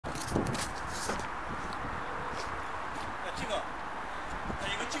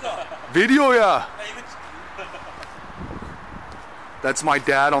video야. That's my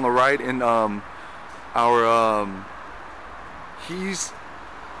dad on the right, and he's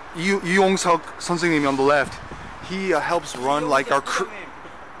이용석 선생님 on the left. He helps run like our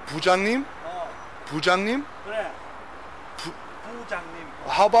부장님? 부장님? 그래. 부장님.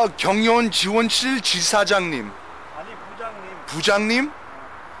 How about 경연지원실 지사장님? 아니 부장님. 부장님?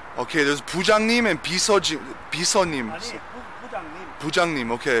 Okay, there's 부장님 and 비서님. 아니 부장님.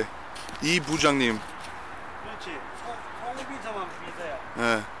 부장님, okay. 이 부장님. 그렇지. 송비서만 비서야.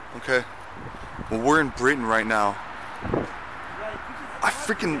 Yeah, okay. Well, we're in Britain right now. I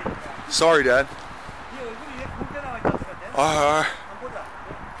freaking... Sorry, Dad. 네 얼굴이 왜 굵게 나와 있다 생각해?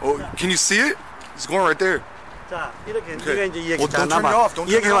 Oh, can you see it? It's going right there. 자, 이렇게 Okay. 네가 이제 이야기 Well, 자 don't turn it 나봐. off. Don't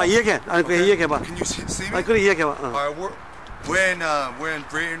turn it 이야기해봐, off. 이야기해. 아니 그래 이야기해봐. Can you see me? 아니 그래 이야기해봐. Alright, we're in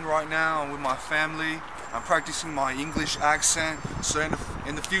Britain right now with my family. I'm practicing my English accent, so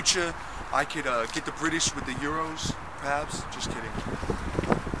in the future I could get the British with the Euros, perhaps. Just kidding.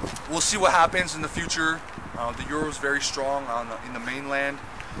 We'll see what happens in the future. The Euro's very strong in the mainland.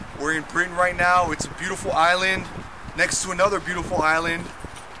 We're in Britain right now. It's a beautiful island next to another beautiful island,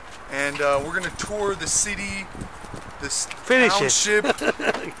 and we're gonna tour the city, this Finish township.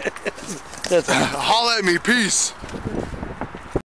 That's Holla at me, peace.